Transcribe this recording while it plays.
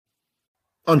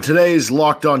On today's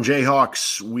Locked On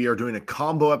Jayhawks, we are doing a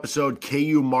combo episode,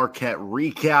 KU Marquette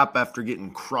recap after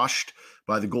getting crushed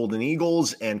by the Golden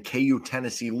Eagles, and KU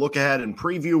Tennessee look ahead and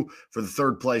preview for the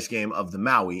third place game of the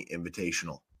Maui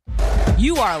Invitational.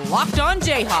 You are Locked On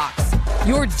Jayhawks,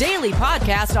 your daily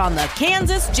podcast on the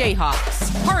Kansas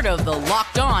Jayhawks, part of the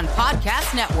Locked On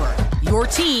Podcast Network, your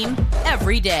team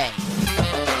every day.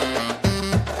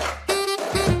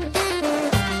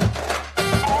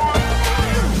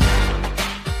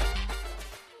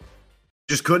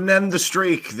 Just couldn't end the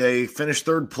streak. They finished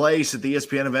third place at the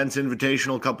ESPN Events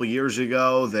Invitational a couple years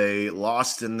ago. They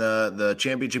lost in the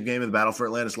championship game of the Battle for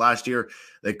Atlantis last year.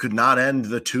 They could not end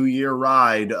the 2-year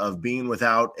ride of being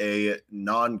without a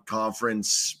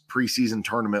non-conference preseason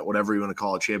tournament, whatever you want to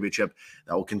call it, championship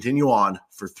that will continue on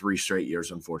for 3 straight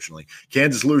years, unfortunately.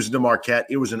 Kansas losing to Marquette.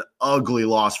 It was an ugly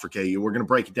loss for KU. We're going to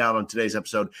break it down on today's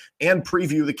episode and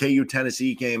preview the KU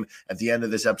Tennessee game at the end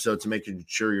of this episode, so making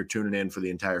sure you're tuning in for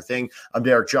the entire thing. I'm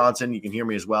Derek Johnson. You can hear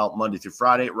me as well Monday through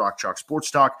Friday at Rock Chalk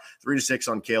Sports Talk, 3 to 6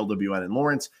 on KLWN in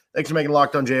Lawrence. Thanks for making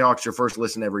Locked On Jayhawks your first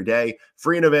listen every day.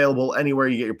 Free and available anywhere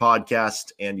you get your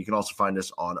podcast, and you can also find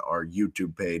us on our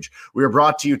YouTube page. We are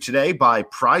brought to you today by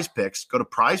Prize Picks. Go to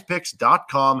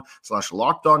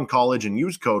prizepicks.com/LockedOnCollege and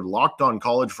use code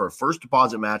LockedOnCollege for a first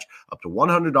deposit match up to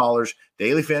 $100.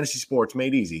 Daily fantasy sports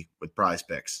made easy with Prize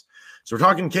Picks. So we're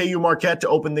talking KU Marquette to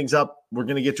open things up. We're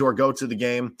going to get to our goats of the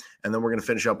game, and then we're going to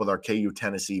finish up with our KU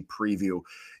Tennessee preview.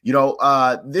 You know,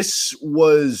 this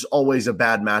was always a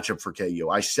bad matchup for KU.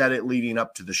 I said it leading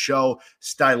up to the show.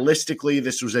 Stylistically,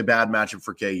 this was a bad matchup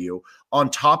for KU. On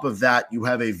top of that, you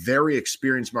have a very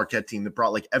experienced Marquette team that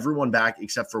brought like everyone back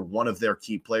except for one of their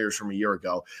key players from a year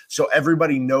ago. So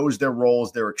everybody knows their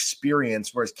roles, their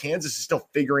experience, whereas Kansas is still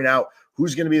figuring out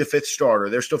who's going to be the fifth starter.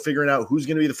 They're still figuring out who's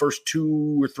going to be the first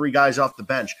 2 or 3 guys off the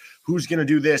bench. Who's going to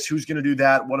do this? Who's going to do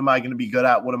that? What am I going to be good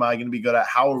at? What am I going to be good at?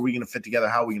 How are we going to fit together?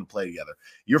 How are we going to play together?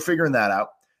 You're figuring that out.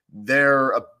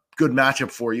 They're a good matchup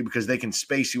for you because they can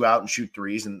space you out and shoot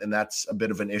threes, and that's a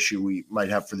bit of an issue we might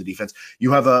have for the defense.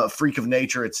 You have a freak of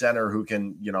nature at center who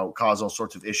can, cause all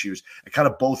sorts of issues at kind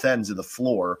of both ends of the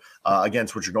floor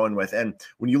against what you're going with. And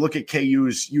when you look at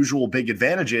KU's usual big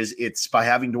advantages, it's by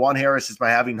having DeJuan Harris, it's by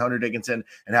having Hunter Dickinson,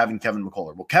 and having Kevin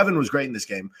McCullough. Well, Kevin was great in this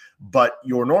game, but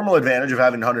your normal advantage of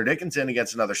having Hunter Dickinson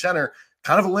against another center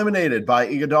kind of eliminated by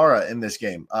Iguodala in this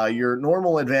game. Your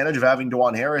normal advantage of having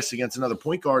DeJuan Harris against another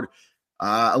point guard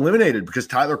eliminated because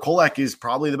Tyler Kolek is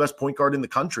probably the best point guard in the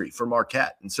country for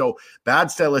Marquette. And so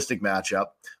bad stylistic matchup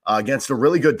against a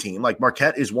really good team. Like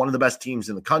Marquette is one of the best teams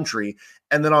in the country.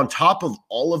 And then on top of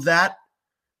all of that,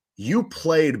 you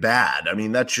played bad. I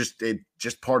mean, that's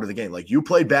just part of the game. Like you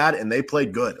played bad and they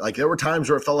played good. Like there were times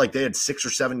where it felt like they had 6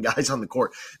 or 7 guys on the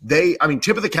court.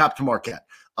 Tip of the cap to Marquette,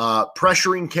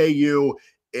 pressuring KU.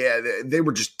 They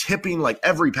were just tipping like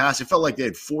every pass. It felt like they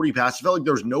had 40 passes. It felt like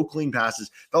there was no clean passes.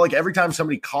 It felt like every time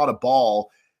somebody caught a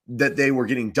ball that they were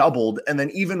getting doubled. And then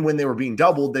even when they were being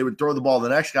doubled, they would throw the ball to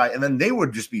the next guy and then they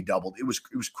would just be doubled. It was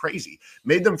crazy.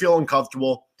 Made them feel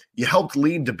uncomfortable. You helped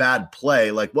lead to bad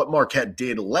play. Like what Marquette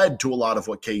did led to a lot of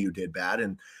what KU did bad.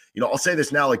 And, I'll say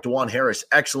this now, like DeJuan Harris,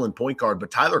 excellent point guard,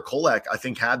 but Tyler Kolek, I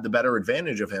think, had the better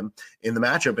advantage of him in the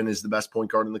matchup and is the best point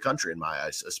guard in the country in my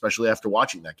eyes, especially after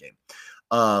watching that game.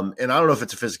 And I don't know if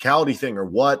it's a physicality thing or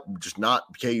what, just not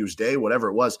KU's day, whatever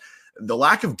it was. The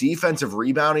lack of defensive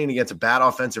rebounding against a bad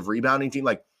offensive rebounding team,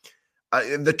 like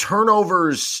the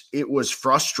turnovers, it was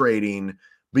frustrating,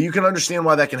 but you can understand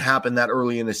why that can happen that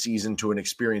early in the season to an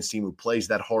experienced team who plays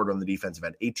that hard on the defensive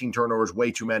end. 18 turnovers, way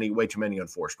too many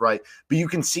unforced, right? But you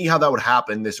can see how that would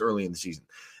happen this early in the season.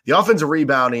 The offensive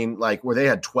rebounding, like where they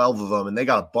had 12 of them and they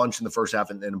got a bunch in the first half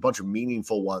and a bunch of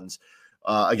meaningful ones,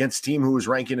 against a team who was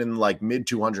ranking in like mid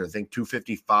 200, I think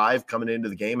 255 coming into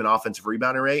the game in offensive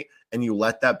rebounding rate, and you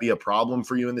let that be a problem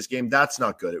for you in this game, that's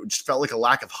not good. It just felt like a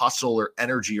lack of hustle or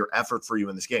energy or effort for you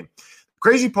in this game. The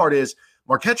crazy part is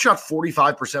Marquette shot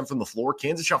 45% from the floor.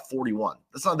 Kansas shot 41.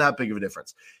 That's not that big of a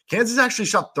difference. Kansas actually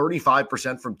shot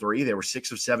 35% from 3. They were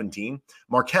 6 of 17.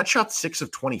 Marquette shot 6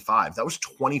 of 25. That was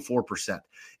 24%.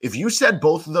 If you said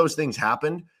both of those things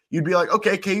happened, you'd be like,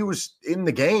 okay, KU was in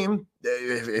the game.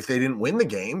 If they didn't win the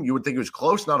game, you would think it was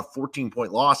close, not a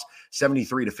 14-point loss,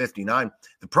 73-59.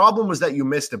 The problem was that you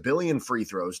missed a billion free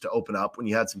throws to open up when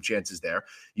you had some chances there.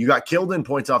 You got killed in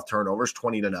points off turnovers,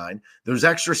 20-9. Those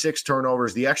extra 6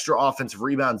 turnovers, the extra offensive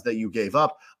rebounds that you gave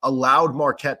up allowed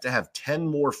Marquette to have 10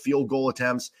 more field goal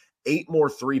attempts, 8 more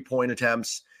three-point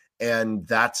attempts, and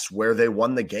that's where they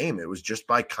won the game. It was just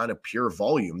by kind of pure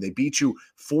volume. They beat you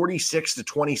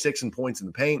 46-26 in points in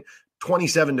the paint,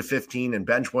 27-15 and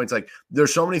bench points. Like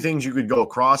there's so many things you could go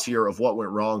across here of what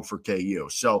went wrong for KU.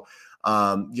 So,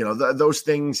 those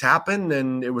things happen,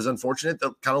 and it was unfortunate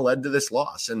that kind of led to this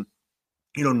loss. And,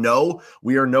 no,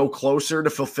 we are no closer to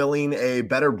fulfilling a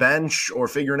better bench or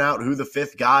figuring out who the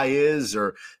fifth guy is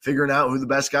or figuring out who the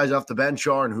best guys off the bench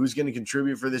are and who's going to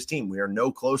contribute for this team. We are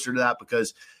no closer to that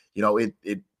because,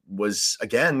 it was,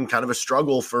 again, kind of a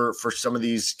struggle for some of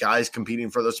these guys competing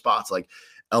for those spots. Like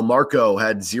El Marco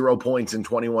had 0 points in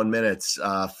 21 minutes.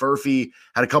 Furphy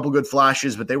had a couple good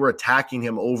flashes, but they were attacking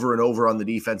him over and over on the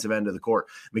defensive end of the court.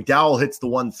 McDowell hits the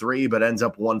 1-3, but ends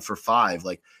up 1 for 5.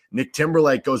 Like Nick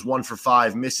Timberlake goes 1 for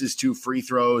 5, misses 2 free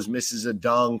throws, misses a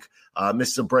dunk,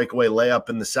 misses a breakaway layup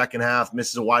in the second half,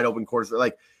 misses a wide open quarter.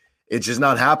 Like it's just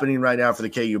not happening right now for the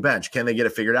KU bench. Can they get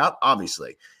it figured out?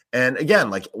 Obviously. And again,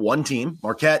 like one team,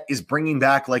 Marquette, is bringing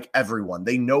back like everyone.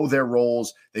 They know their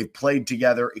roles. They've played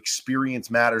together. Experience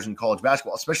matters in college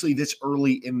basketball, especially this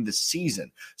early in the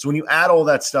season. So when you add all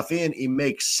that stuff in, it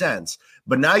makes sense.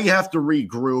 But now you have to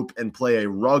regroup and play a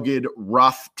rugged,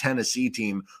 rough Tennessee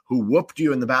team who whooped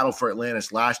you in the Battle for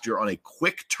Atlantis last year on a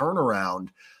quick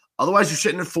turnaround. Otherwise, you're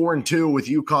sitting at 4-2 with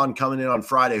UConn coming in on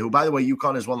Friday, who, by the way,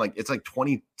 UConn has won it's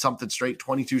 20-something straight,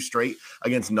 22 straight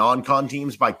against non-con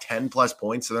teams by 10-plus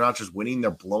points. So they're not just winning,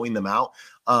 they're blowing them out.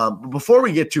 But before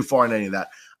we get too far in any of that,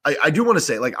 I do want to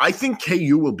say, I think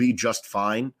KU will be just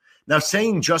fine. Now,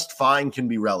 saying just fine can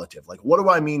be relative. What do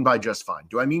I mean by just fine?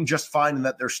 Do I mean just fine in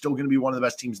that they're still going to be one of the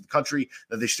best teams in the country,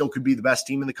 that they still could be the best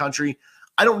team in the country?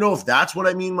 I don't know if that's what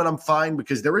I mean when I'm fine,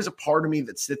 because there is a part of me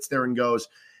that sits there and goes,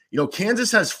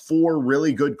 Kansas has 4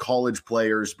 really good college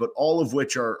players, but all of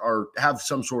which have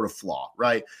some sort of flaw,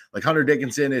 right? Like Hunter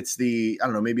Dickinson, it's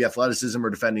maybe athleticism or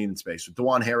defending in space. With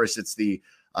DeJuan Harris, it's the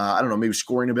maybe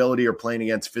scoring ability or playing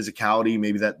against physicality.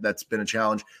 Maybe that's been a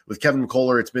challenge. With Kevin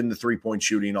McCullough, it's been the 3-point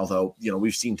shooting, although,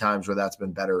 we've seen times where that's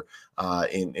been better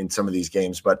in some of these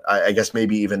games. But I guess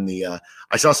maybe even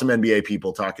I saw some NBA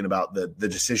people talking about the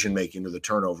decision-making or the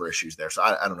turnover issues there. So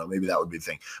I don't know, maybe that would be the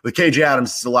thing. With KJ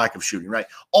Adams, it's the lack of shooting, right?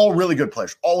 All really good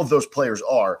players. All of those players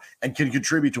are and can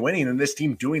contribute to winning. And this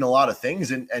team doing a lot of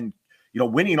things and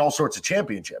winning all sorts of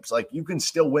championships. Like you can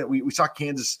still win. We saw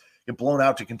Kansas get blown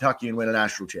out to Kentucky and win a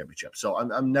national championship. So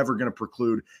I'm never going to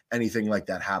preclude anything like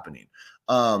that happening.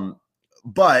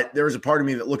 But there is a part of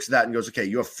me that looks at that and goes, okay,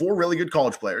 you have 4 really good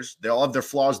college players. They all have their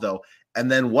flaws though.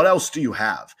 And then what else do you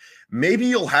have? Maybe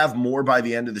you'll have more by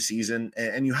the end of the season,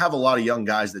 and you have a lot of young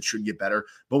guys that should get better.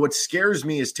 But what scares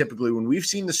me is typically when we've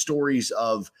seen the stories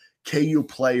of KU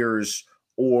players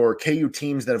or KU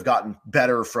teams that have gotten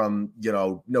better from,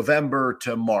 November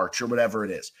to March or whatever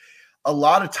it is. A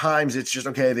lot of times it's just,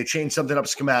 okay, they changed something up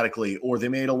schematically, or they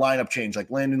made a lineup change.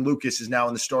 Like Landon Lucas is now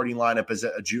in the starting lineup as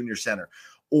a junior center.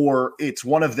 Or it's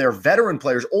one of their veteran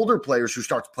players, older players, who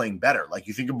starts playing better. Like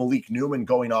you think of Malik Newman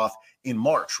going off in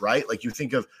March, right? Like you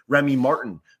think of Remy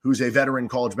Martin, who's a veteran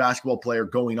college basketball player,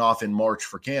 going off in March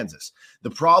for Kansas. The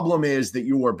problem is that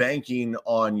you are banking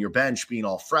on your bench being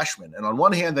all freshmen. And on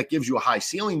one hand, that gives you a high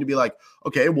ceiling to be like,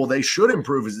 okay, well, they should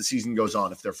improve as the season goes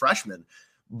on if they're freshmen.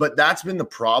 But that's been the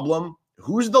problem.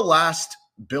 Who's the last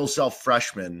Bill Self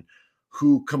freshman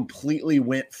who completely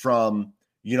went from,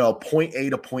 point A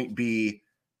to point B,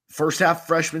 first half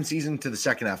freshman season to the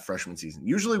second half freshman season?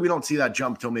 Usually we don't see that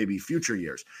jump till maybe future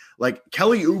years. Like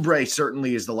Kelly Oubre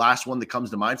certainly is the last one that comes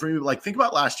to mind for me. Like think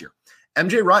about last year,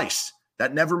 MJ Rice,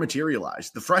 that never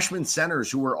materialized. The freshman centers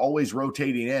who were always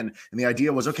rotating in, and the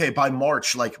idea was, okay, by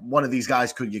March, like one of these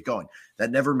guys could get going.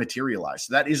 That never materialized.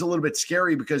 So that is a little bit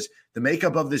scary because the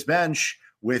makeup of this bench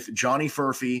with Johnny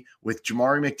Furphy, with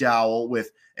Jamari McDowell,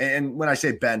 and when I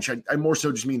say bench, I more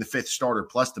so just mean the 5th starter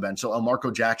plus the bench. So Marco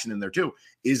Jackson in there too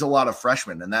is a lot of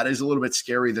freshmen. And that is a little bit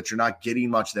scary that you're not getting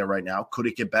much there right now. Could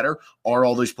it get better? Are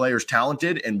all these players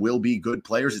talented and will be good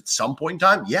players at some point in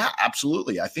time? Yeah,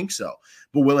 absolutely. I think so.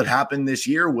 But will it happen this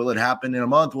year? Will it happen in a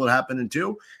month? Will it happen in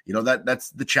 2? That's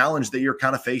the challenge that you're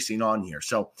kind of facing on here.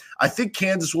 So I think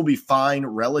Kansas will be fine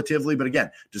relatively. But again,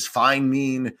 does fine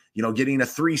mean, getting a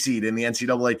 3 seed in the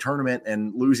NCAA tournament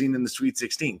and losing in the Sweet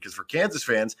 16? Because for Kansas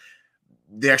fans,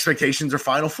 the expectations are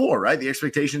Final Four, right? The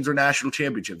expectations are national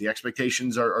championship. The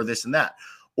expectations are this and that.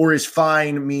 Or is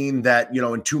fine mean that,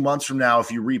 in 2 months from now,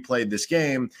 if you replayed this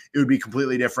game, it would be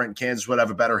completely different. Kansas would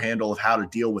have a better handle of how to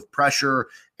deal with pressure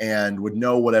and would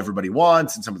know what everybody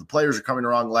wants, and some of the players are coming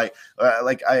along.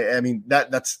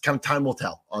 That's kind of time will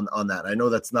tell on that. I know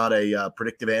that's not a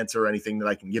predictive answer or anything that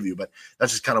I can give you, but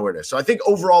that's just kind of where it is. So I think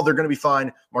overall they're going to be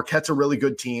fine. Marquette's a really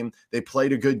good team. They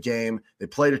played a good game. They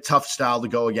played a tough style to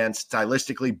go against.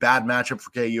 Stylistically, bad matchup for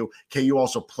KU. KU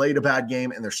also played a bad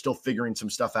game, and they're still figuring some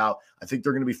stuff out. I think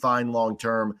they're going to be fine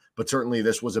long-term, but certainly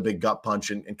this was a big gut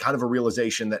punch and kind of a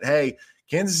realization that, hey,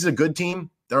 Kansas is a good team.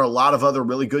 There are a lot of other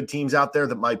really good teams out there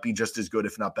that might be just as good,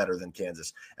 if not better, than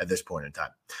Kansas at this point in time.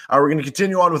 All right, we're going to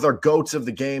continue on with our GOATs of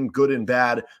the game, good and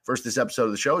bad. First, this episode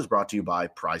of the show is brought to you by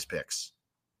Prize Picks.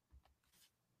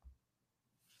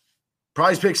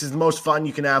 Prize Picks is the most fun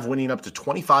you can have, winning up to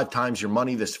 25 times your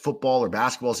money this football or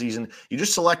basketball season. You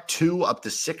just select 2 up to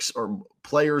 6 or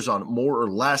players on more or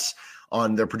less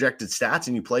on their projected stats,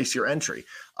 and you place your entry.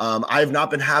 I have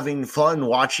not been having fun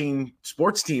watching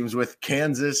sports teams with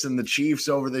Kansas and the Chiefs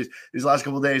over these last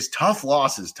couple of days. Tough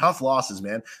losses,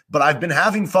 man. But I've been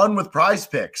having fun with Prize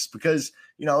Picks because,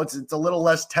 it's a little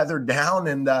less tethered down,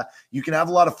 and you can have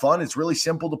a lot of fun. It's really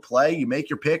simple to play. You make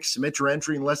your picks, submit your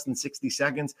entry in less than 60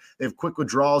 seconds. They have quick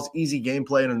withdrawals, easy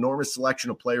gameplay, an enormous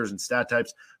selection of players and stat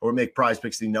types, or make Prize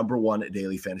Picks the #1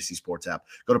 daily fantasy sports app.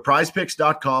 Go to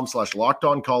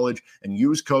prizepicks.com/lockedoncollege and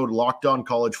use code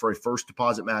LOCKEDONCollege for a first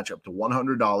deposit match up to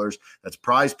 $100. That's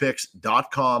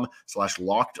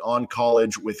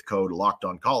prizepicks.com/lockedoncollege with code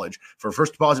LOCKEDONCollege for a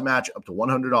first deposit match up to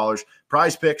 $100.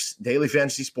 Prize Picks, daily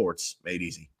fantasy sports made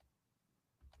easy.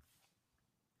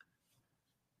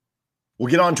 We'll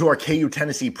get on to our KU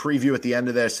Tennessee preview at the end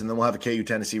of this, and then we'll have a KU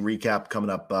Tennessee recap coming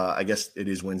up. I guess it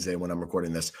is Wednesday when I'm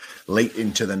recording this, late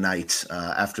into the night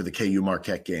after the KU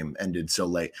Marquette game ended so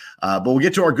late. But we'll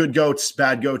get to our good goats,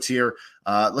 bad goats here.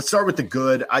 Let's start with the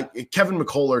good. Kevin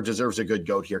McCullar deserves a good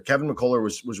goat here. Kevin McCullar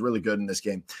was really good in this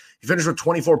game. He finished with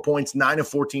 24 points, 9 of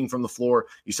 14 from the floor.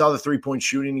 You saw the three-point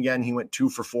shooting again. He went 2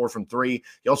 for 4 from 3.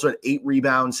 He also had 8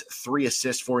 rebounds, 3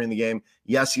 assists for you in the game.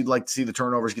 Yes, you'd like to see the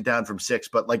turnovers get down from 6,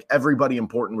 but like everybody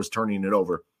important was turning it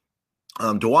over.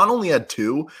 DeJuan only had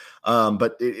 2,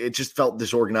 but it just felt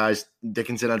disorganized.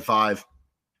 Dickinson had 5.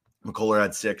 McCullar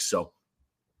had 6, so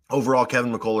overall,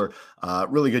 Kevin McCullar,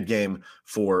 really good game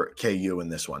for KU in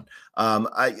this one.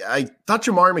 I thought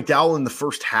Jamari McDowell in the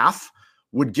first half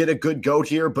would get a good goat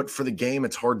here, but for the game,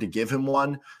 it's hard to give him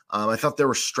one. I thought there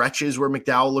were stretches where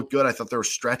McDowell looked good. I thought there were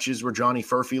stretches where Johnny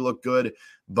Furphy looked good,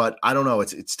 but I don't know.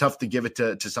 It's tough to give it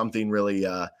to something really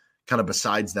kind of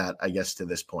besides that, I guess, to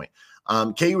this point.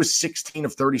 KU was 16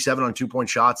 of 37 on 2-point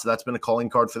shots. So that's been a calling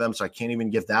card for them. So I can't even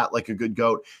give that like a good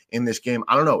goat in this game.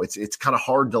 I don't know. It's kind of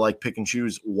hard to like pick and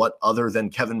choose what other than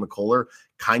Kevin McCullar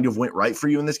kind of went right for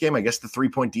you in this game. I guess the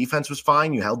 3-point defense was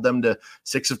fine. You held them to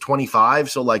 6 of 25.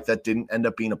 So like that didn't end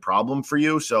up being a problem for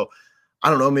you. So I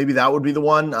don't know. Maybe that would be the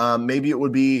one. Maybe it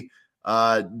would be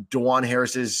DeJuan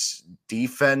Harris's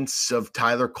defense of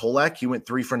Tyler Kolek. He went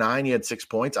 3 for 9. He had 6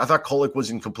 points. I thought Kolek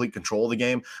was in complete control of the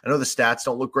game. I know the stats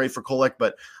don't look great for Kolek,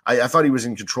 but I thought he was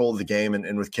in control of the game,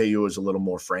 and with KU it was a little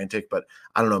more frantic, but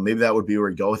I don't know. Maybe that would be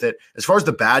where you go with it. As far as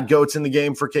the bad goats in the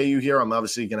game for KU here, I'm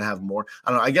obviously going to have more.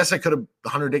 I don't know. I guess I could have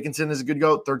Hunter Dickinson as a good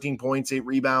goat, 13 points, 8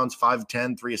 rebounds, 5 of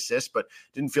 10, 3 assists, but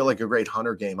didn't feel like a great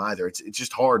Hunter game either. It's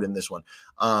just hard in this one.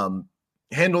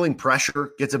 Handling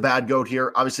pressure gets a bad goat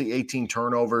here. Obviously, 18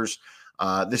 turnovers.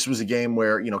 This was a game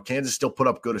where, Kansas still put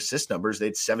up good assist numbers. They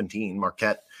had 17.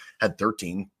 Marquette had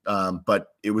 13. But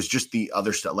it was just the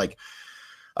other stuff. Like,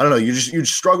 I don't know. You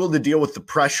struggle to deal with the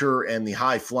pressure and the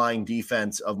high-flying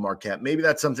defense of Marquette. Maybe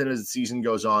that's something as the season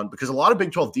goes on, because a lot of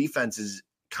Big 12 defenses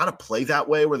kind of play that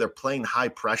way, where they're playing high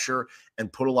pressure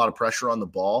and put a lot of pressure on the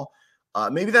ball.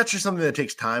 Maybe that's just something that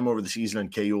takes time over the season,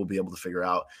 and KU will be able to figure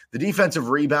out. The defensive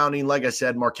rebounding, like I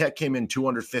said, Marquette came in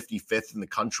 255th in the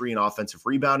country in offensive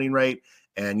rebounding rate,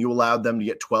 and you allowed them to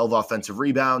get 12 offensive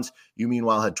rebounds. You,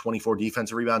 meanwhile, had 24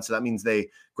 defensive rebounds, so that means they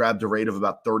grabbed a rate of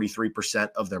about 33%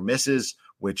 of their misses,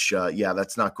 which,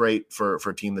 that's not great for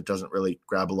a team that doesn't really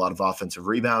grab a lot of offensive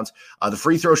rebounds. The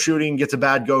free throw shooting gets a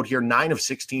bad goat here, 9 of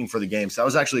 16 for the game, so that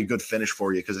was actually a good finish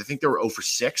for you, because I think they were 0 for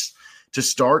 6 to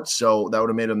start, so that would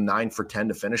have made them 9 for 10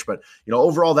 to finish. But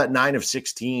overall, that 9 of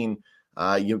 16,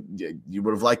 you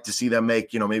would have liked to see them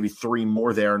make maybe 3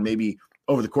 more there, and maybe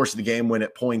over the course of the game, when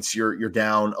at points you're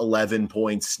down 11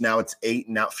 points, now it's 8,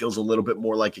 and now it feels a little bit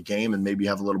more like a game, and maybe you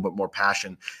have a little bit more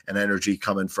passion and energy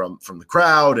coming from the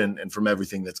crowd and from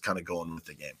everything that's kind of going with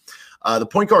the game. The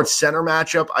point guard center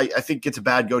matchup, I think gets a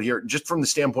bad goat here, just from the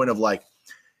standpoint of like,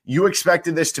 you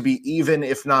expected this to be even,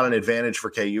 if not an advantage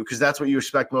for KU, because that's what you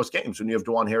expect most games when you have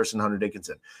DeJuan Harris and Hunter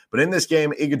Dickinson. But in this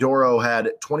game, Iguodaro had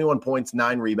 21 points,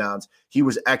 9 rebounds. He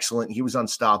was excellent. He was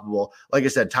unstoppable. Like I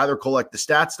said, Tyler Kolek, the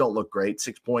stats don't look great.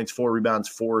 6 points, 4 rebounds,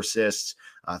 4 assists,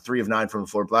 3 of 9 from the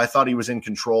floor. But I thought he was in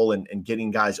control and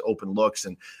getting guys open looks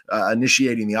and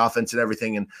initiating the offense and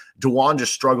everything. And DeJuan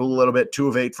just struggled a little bit. 2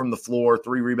 of 8 from the floor,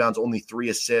 3 rebounds, only 3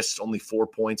 assists, only 4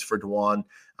 points for DeJuan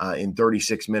in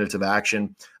 36 minutes of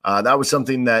action. That was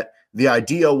something that the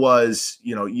idea was,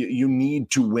 you need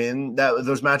to win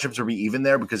those matchups or be even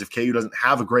there, because if KU doesn't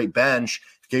have a great bench,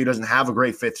 if KU doesn't have a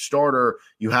great fifth starter,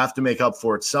 you have to make up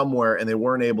for it somewhere, and they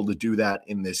weren't able to do that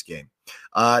in this game.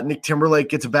 Nick Timberlake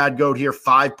gets a bad goat here,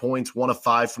 5 points, 1 of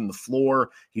 5 from the floor.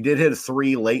 He did hit a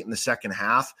 3 late in the second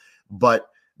half, but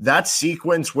that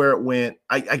sequence where it went,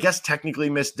 I guess technically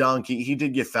missed dunk. He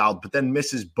did get fouled, but then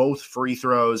misses both free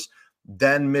throws,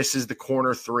 then misses the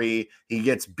corner 3. He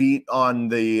gets beat on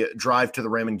the drive to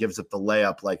the rim and gives up the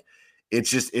layup. Like,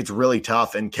 it's really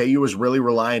tough. And KU is really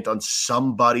reliant on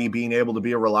somebody being able to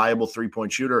be a reliable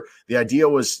 3-point shooter. The idea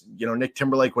was, Nick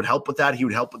Timberlake would help with that. He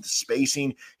would help with the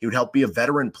spacing. He would help be a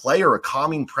veteran player, a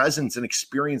calming presence, an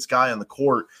experienced guy on the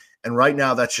court. And right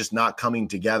now that's just not coming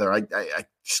together. I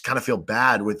just kind of feel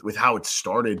bad with how it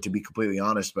started, to be completely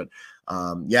honest. But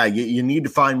you need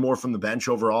to find more from the bench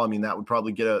overall. I mean, that would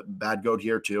probably get a bad goat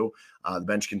here too. The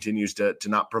bench continues to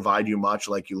not provide you much.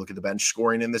 Like, you look at the bench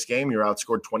scoring in this game, you're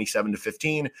outscored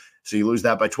 27-15. So you lose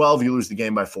that by 12, you lose the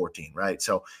game by 14, right?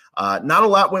 So not a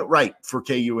lot went right for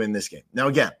KU in this game. Now,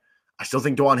 again, I still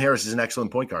think DeJuan Harris is an excellent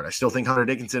point guard. I still think Hunter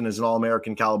Dickinson is an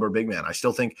All-American caliber big man. I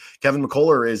still think Kevin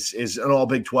McCullough is an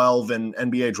All-Big 12 and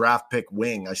NBA draft pick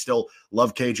wing. I still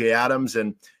love KJ Adams,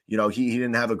 and he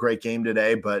didn't have a great game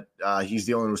today, but he's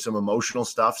dealing with some emotional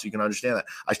stuff, so you can understand that.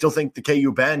 I still think the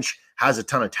KU bench has a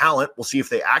ton of talent. We'll see if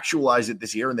they actualize it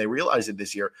this year and they realize it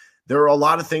this year. There are a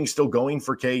lot of things still going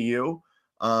for KU.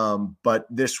 But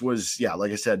this was,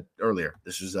 like I said earlier,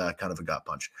 this was kind of a gut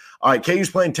punch. All right, KU's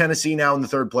playing Tennessee now in the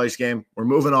third place game. We're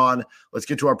moving on. Let's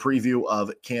get to our preview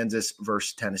of Kansas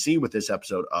versus Tennessee with this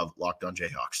episode of Locked On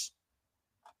Jayhawks.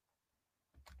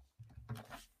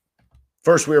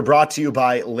 First, we are brought to you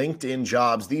by LinkedIn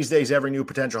Jobs. These days, every new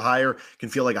potential hire can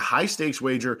feel like a high-stakes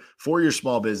wager for your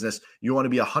small business. You want to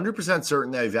be 100%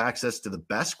 certain that you have access to the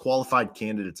best qualified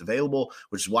candidates available,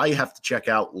 which is why you have to check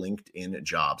out LinkedIn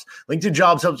Jobs. LinkedIn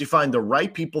Jobs helps you find the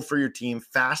right people for your team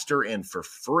faster and for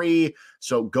free.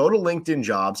 So go to LinkedIn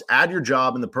Jobs, add your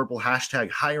job in the purple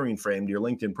hashtag hiring frame to your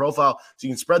LinkedIn profile so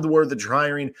you can spread the word that you're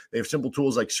hiring. They have simple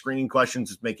tools like screening questions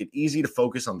that make it easy to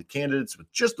focus on the candidates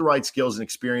with just the right skills and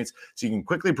experience so you can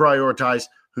quickly prioritize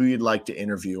who you'd like to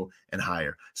interview and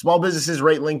hire. Small businesses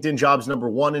rate LinkedIn Jobs number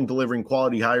 1 in delivering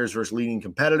quality hires versus leading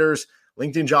competitors.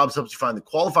 LinkedIn Jobs helps you find the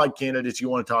qualified candidates you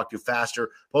want to talk to faster.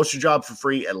 Post your job for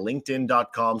free at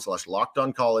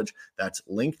linkedin.com/lockedoncollege. That's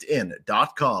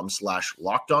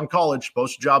linkedin.com/lockedoncollege.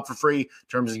 Post your job for free.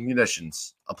 Terms and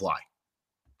conditions apply.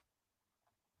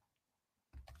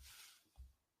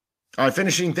 All right,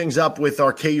 finishing things up with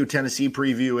our KU Tennessee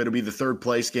preview. It'll be the third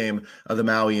place game of the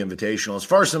Maui Invitational. As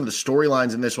far as some of the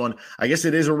storylines in this one, I guess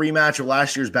it is a rematch of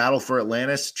last year's battle for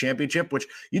Atlantis championship, which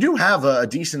you do have a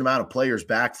decent amount of players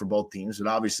back for both teams, and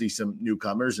obviously some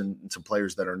newcomers and some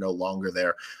players that are no longer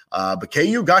there. But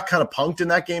KU got kind of punked in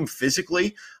that game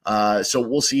physically. So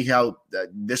we'll see how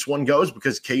this one goes,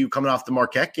 because KU coming off the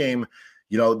Marquette game,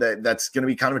 that's going to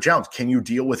be kind of a challenge. Can you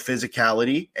deal with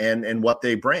physicality and what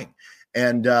they bring?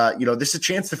 And, this is a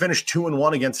chance to finish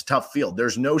 2-1 against a tough field.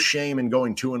 There's no shame in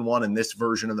going 2-1 in this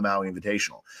version of the Maui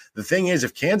Invitational. The thing is,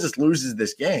 if Kansas loses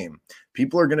this game,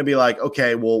 people are going to be like,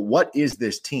 okay, well, what is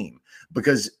this team?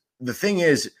 Because the thing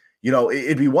is,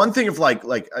 it'd be one thing if like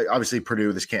obviously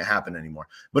Purdue, this can't happen anymore.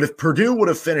 But if Purdue would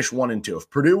have finished 1-2, if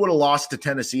Purdue would have lost to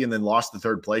Tennessee and then lost the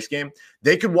third place game,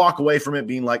 they could walk away from it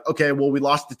being like, okay, well, we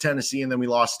lost to Tennessee and then we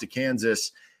lost to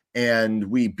Kansas, and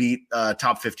we beat a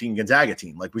top 15 Gonzaga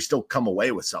team. Like, we still come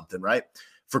away with something, right?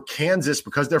 For Kansas,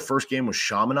 because their first game was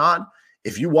Chaminade,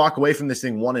 if you walk away from this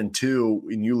thing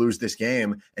 1-2 and you lose this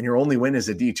game and your only win is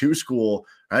a D2 school,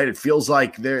 right? It feels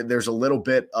like there's a little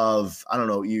bit of, I don't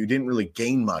know, you didn't really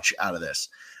gain much out of this.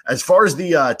 As far as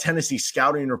the Tennessee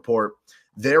scouting report,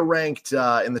 they're ranked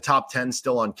in the top 10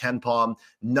 still on KenPom,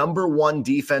 number 1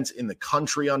 defense in the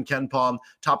country on KenPom,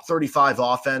 top 35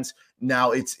 offense.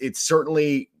 Now, it's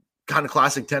certainly kind of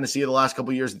classic Tennessee of the last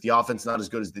couple of years that the offense not as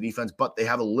good as the defense, but they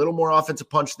have a little more offensive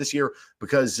punch this year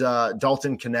because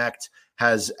Dalton Connect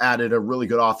has added a really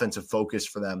good offensive focus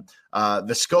for them.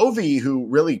 Vescovi, who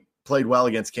really played well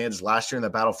against Kansas last year in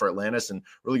that battle for Atlantis and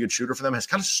really good shooter for them, has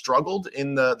kind of struggled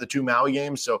in the 2 Maui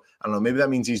games. So I don't know, maybe that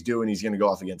means he's due and he's going to go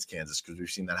off against Kansas, because we've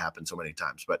seen that happen so many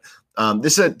times. But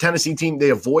this is a Tennessee team.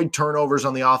 They avoid turnovers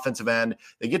on the offensive end.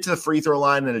 They get to the free throw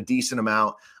line in a decent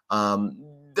amount.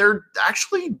 They're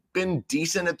actually been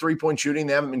decent at 3-point shooting.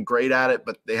 They haven't been great at it,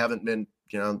 but they haven't been,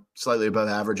 slightly above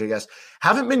average, I guess.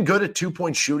 Haven't been good at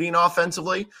 2-point shooting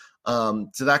offensively.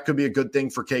 So that could be a good thing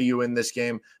for KU in this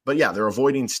game. But yeah, they're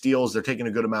avoiding steals. They're taking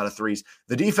a good amount of threes.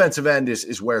 The defensive end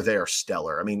is where they are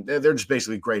stellar. I mean, they're just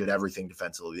basically great at everything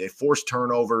defensively. They force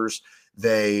turnovers.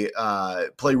 They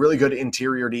play really good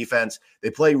interior defense. They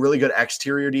play really good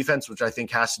exterior defense, which I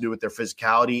think has to do with their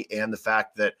physicality and the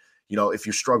fact that, if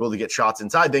you struggle to get shots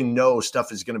inside, they know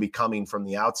stuff is going to be coming from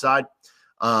the outside.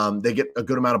 They get a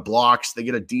good amount of blocks. They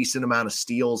get a decent amount of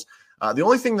steals. The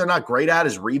only thing they're not great at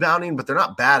is rebounding, but they're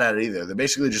not bad at it either. They're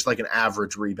basically just like an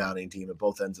average rebounding team at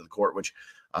both ends of the court, which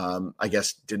I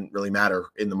guess didn't really matter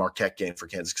in the Marquette game for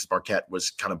Kansas because Marquette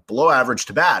was kind of below average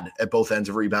to bad at both ends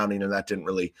of rebounding, and that didn't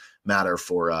really matter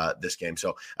for this game.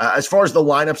 So as far as the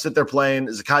lineups that they're playing,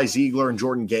 Zakai Ziegler and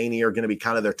Jordan Gainey are going to be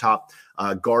kind of their top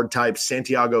guard types.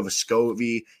 Santiago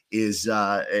Vescovi is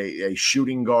a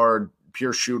shooting guard,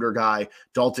 pure shooter guy.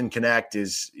 Dalton Connect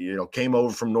is, came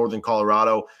over from Northern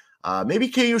Colorado. Maybe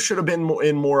KU should have been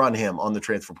in more on him on the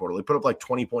transfer portal. He put up like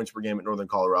 20 points per game at Northern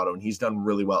Colorado, and he's done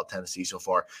really well at Tennessee so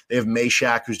far. They have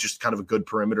Meshack, who's just kind of a good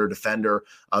perimeter defender.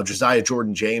 Josiah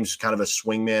Jordan-James, who's kind of a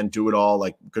swingman, do-it-all,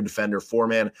 like good defender,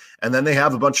 four-man. And then they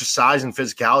have a bunch of size and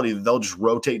physicality that they'll just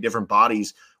rotate different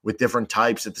bodies with different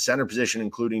types at the center position,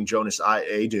 including Jonas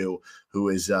Adu, who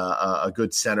is a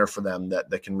good center for them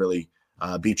that can really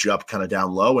beat you up kind of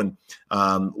down low. And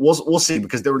we'll see,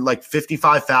 because there were like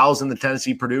 55 fouls in the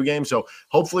Tennessee-Purdue game. So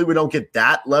hopefully we don't get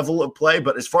that level of play.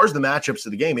 But as far as the matchups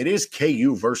of the game, it is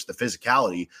KU versus the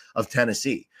physicality of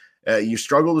Tennessee. You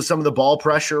struggled with some of the ball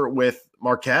pressure with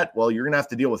Marquette. Well, you're going to have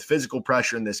to deal with physical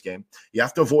pressure in this game. You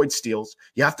have to avoid steals.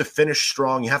 You have to finish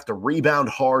strong. You have to rebound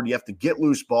hard. You have to get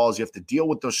loose balls. You have to deal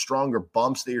with those stronger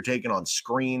bumps that you're taking on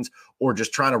screens or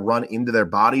just trying to run into their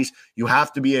bodies. You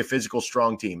have to be a physical,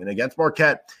 strong team. And against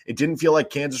Marquette, it didn't feel like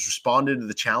Kansas responded to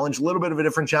the challenge. A little bit of a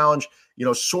different challenge,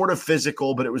 sort of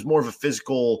physical, but it was more of a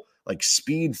physical, like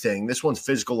speed thing. This one's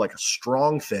physical, like a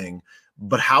strong thing.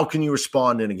 But how can you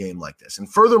respond in a game like this?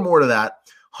 And furthermore to that,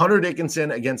 Hunter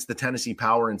Dickinson against the Tennessee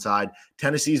power inside.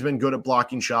 Tennessee's been good at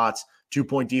blocking shots.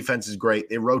 2-point defense is great.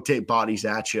 They rotate bodies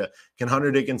at you. Can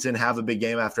Hunter Dickinson have a big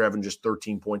game after having just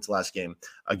 13 points last game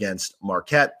against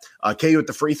Marquette? KU at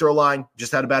the free throw line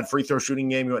just had a bad free throw shooting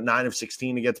game. You went 9 of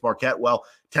 16 against Marquette. Well,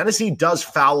 Tennessee does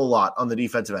foul a lot on the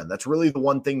defensive end. That's really the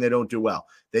one thing they don't do well.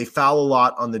 They foul a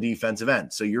lot on the defensive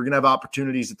end. So you're going to have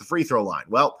opportunities at the free throw line.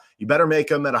 Well, you better make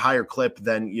them at a higher clip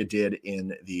than you did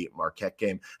in the Marquette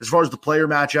game. As far as the player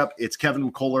matchup, it's Kevin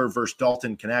McCullough versus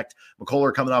Dalton Connect.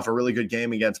 McCullough coming off a really good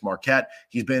game against Marquette.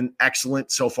 He's been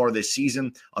excellent so far this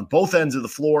season on both ends of the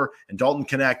floor. And Dalton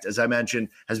Connect, as I mentioned,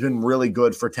 has been really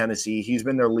good for Tennessee. He's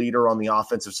been their leader on the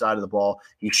offensive side of the ball.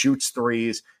 He shoots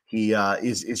threes. He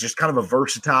is just kind of a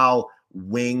versatile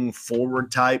wing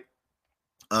forward type.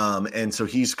 And so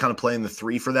he's kind of playing the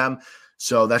three for them.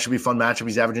 So that should be a fun matchup.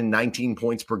 He's averaging 19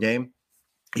 points per game.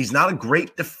 He's not a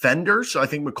great defender, so I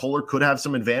think McCullough could have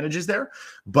some advantages there.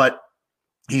 But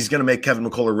he's going to make Kevin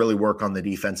McCullough really work on the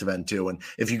defensive end too. And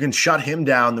if you can shut him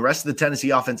down, the rest of the Tennessee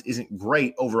offense isn't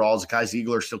great overall. Zakai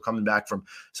Ziegler is still coming back from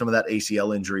some of that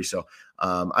ACL injury. So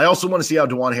I also want to see how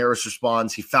DeJuan Harris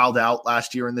responds. He fouled out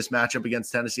last year in this matchup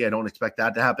against Tennessee. I don't expect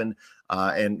that to happen.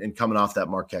 And coming off that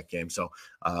Marquette game. So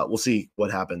we'll see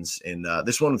what happens in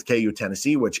this one with KU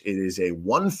Tennessee, which it is a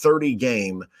 1:30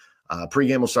 game.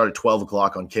 Pregame will start at 12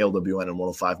 o'clock on KLWN and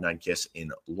 105.9 KISS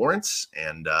in Lawrence.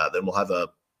 And then we'll have a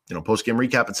post-game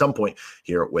recap at some point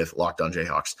here with Locked On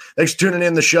Jayhawks. Thanks for tuning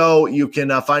in the show. You can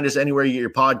find us anywhere you get your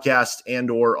podcast and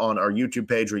or on our YouTube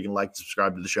page where you can like and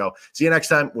subscribe to the show. See you next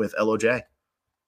time with LOJ.